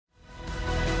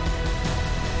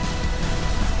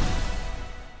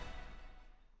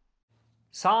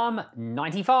Psalm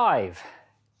 95.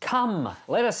 Come,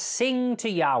 let us sing to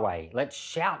Yahweh. Let's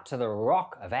shout to the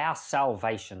rock of our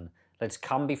salvation. Let's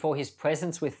come before his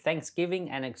presence with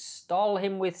thanksgiving and extol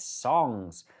him with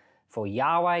songs. For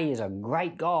Yahweh is a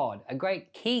great God, a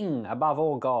great King above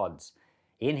all gods.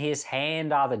 In his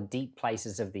hand are the deep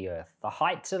places of the earth. The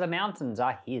heights of the mountains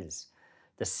are his.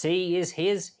 The sea is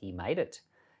his, he made it.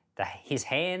 His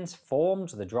hands formed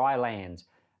the dry land.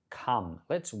 Come,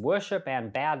 let's worship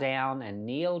and bow down and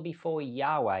kneel before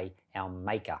Yahweh, our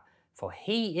Maker. For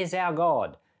he is our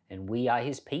God, and we are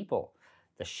his people,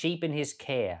 the sheep in his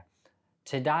care.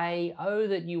 Today, oh,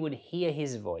 that you would hear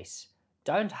his voice.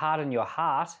 Don't harden your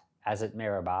heart, as at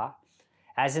Meribah,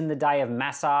 as in the day of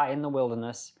Massah in the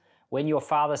wilderness, when your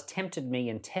fathers tempted me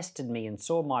and tested me and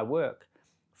saw my work.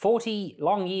 40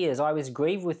 long years I was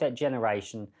grieved with that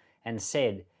generation and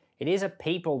said, it is a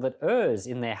people that errs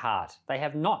in their heart. They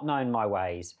have not known my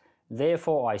ways.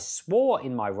 Therefore I swore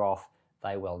in my wrath,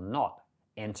 they will not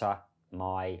enter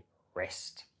my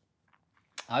rest.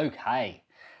 Okay,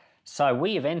 so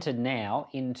we have entered now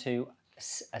into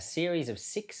a series of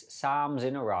 6 Psalms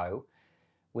in a row,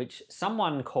 which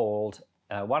someone called,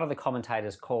 one of the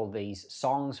commentators called these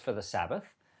songs for the Sabbath.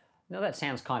 Now that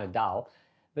sounds kind of dull,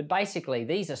 but basically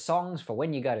these are songs for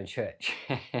when you go to church.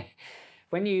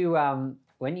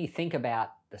 When you think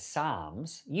about the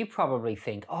Psalms, you probably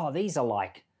think, oh, these are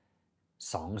like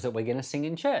songs that we're going to sing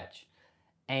in church.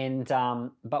 And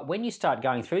but when you start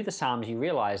going through the Psalms, you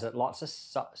realize that lots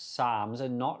of Psalms are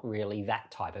not really that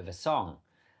type of a song.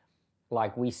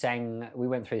 Like we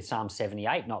went through Psalm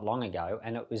 78 not long ago,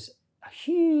 and it was a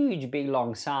huge, big,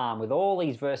 long psalm with all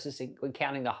these verses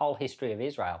recounting the whole history of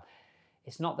Israel.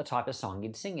 It's not the type of song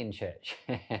you'd sing in church.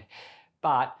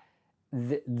 But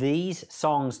these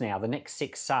songs now, the next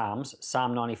 6 Psalms,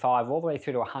 Psalm 95 all the way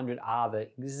through to 100, are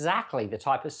exactly the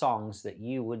type of songs that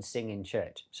you would sing in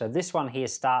church. So this one here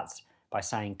starts by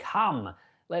saying, come,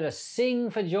 let us sing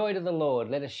for joy to the Lord.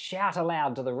 Let us shout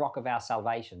aloud to the rock of our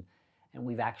salvation. And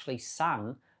we've actually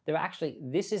sung,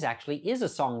 this is a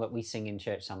song that we sing in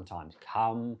church sometimes.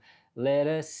 Come, let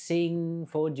us sing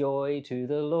for joy to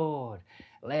the Lord.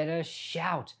 Let us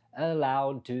shout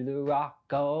aloud to the rock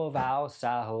of our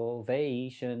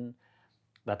salvation.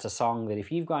 That's a song that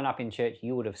if you've grown up in church,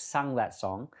 you would have sung that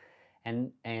song.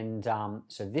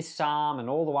 So this psalm and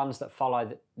all the ones that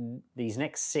follow, these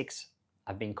next 6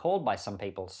 have been called by some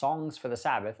people songs for the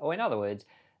Sabbath, or in other words,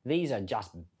 these are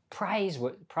just praise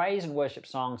and worship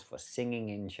songs for singing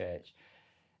in church.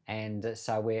 And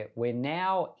so we're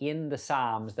now in the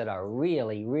Psalms that are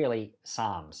really, really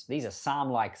Psalms. These are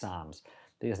psalm-like Psalms,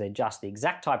 because they're just the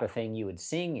exact type of thing you would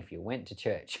sing if you went to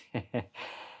church.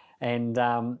 And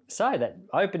so that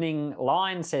opening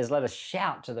line says, let us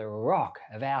shout to the rock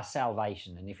of our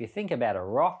salvation. And if you think about a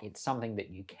rock, it's something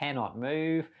that you cannot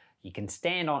move. You can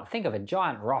stand on, think of a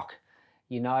giant rock,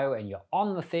 and you're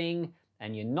on the thing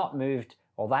and you're not moved.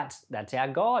 Well, that's our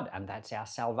God, and that's our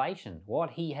salvation.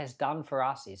 What he has done for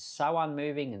us is so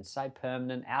unmoving and so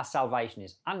permanent. Our salvation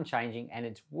is unchanging, and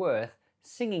it's worth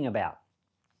singing about.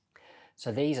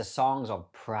 So these are songs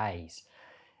of praise.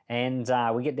 And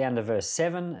we get down to verse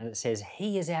 7, and it says,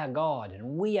 he is our God,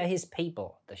 and we are his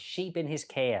people, the sheep in his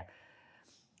care.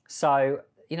 So,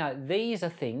 these are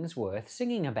things worth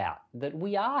singing about, that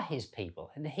we are his people,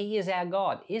 and he is our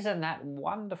God. Isn't that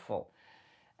wonderful?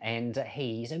 And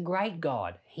he's a great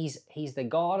God. He's the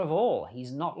God of all.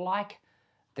 He's not like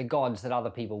the gods that other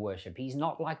people worship. He's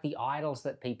not like the idols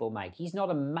that people make. He's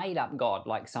not a made-up God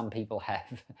like some people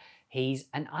have. He's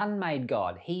an unmade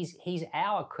God. He's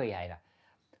our creator.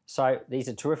 So these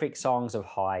are terrific songs of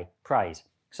high praise.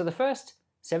 So the first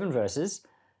 7 verses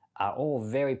are all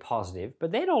very positive,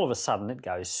 but then all of a sudden it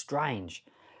goes strange.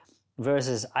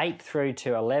 Verses 8 through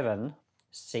to 11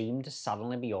 seem to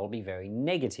suddenly all be very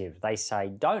negative. They say,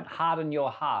 don't harden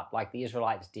your heart like the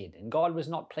Israelites did. And God was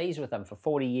not pleased with them for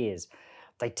 40 years.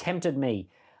 They tempted me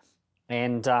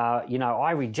and,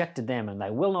 I rejected them and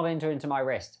they will not enter into my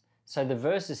rest. So the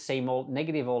verses seem all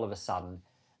negative all of a sudden,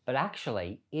 but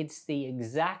actually it's the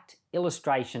exact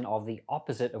illustration of the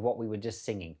opposite of what we were just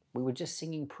singing. We were just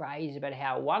singing praise about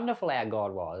how wonderful our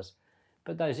God was,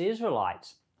 but those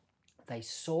Israelites, they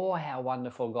saw how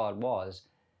wonderful God was,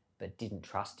 but didn't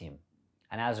trust him.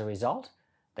 And as a result,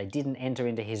 they didn't enter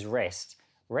into his rest.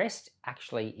 Rest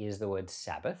actually is the word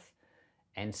Sabbath.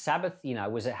 And Sabbath,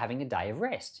 was having a day of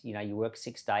rest. You work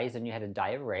 6 days and you had a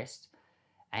day of rest.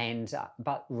 And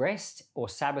but rest or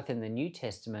Sabbath in the New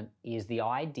Testament is the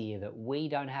idea that we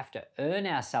don't have to earn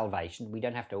our salvation. We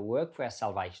don't have to work for our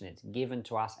salvation. It's given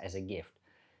to us as a gift.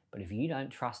 But if you don't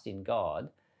trust in God,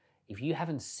 if you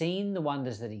haven't seen the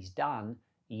wonders that he's done,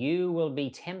 you will be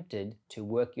tempted to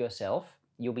work yourself.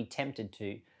 You'll be tempted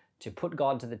to put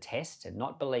God to the test and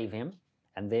not believe him,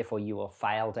 and therefore you will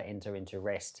fail to enter into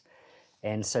rest.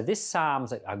 And so this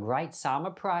psalm's a great psalm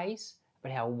of praise,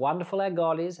 but how wonderful our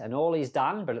God is and all he's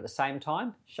done, but at the same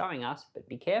time showing us, but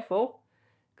be careful,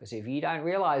 because if you don't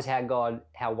realize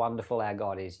how wonderful our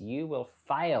God is, you will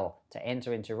fail to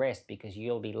enter into rest because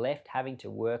you'll be left having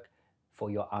to work for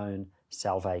your own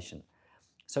salvation.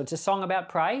 So it's a song about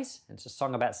praise, and it's a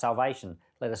song about salvation.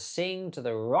 Let us sing to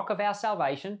the rock of our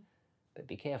salvation, but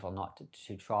be careful not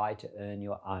to try to earn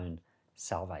your own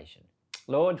salvation.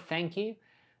 Lord, thank you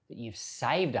that you've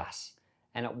saved us.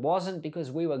 And it wasn't because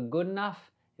we were good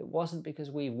enough. It wasn't because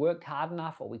we worked hard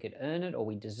enough or we could earn it or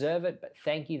we deserve it. But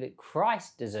thank you that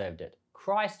Christ deserved it.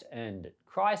 Christ earned it.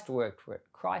 Christ worked for it.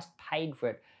 Christ paid for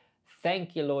it.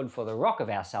 Thank you, Lord, for the rock of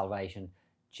our salvation,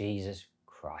 Jesus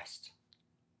Christ.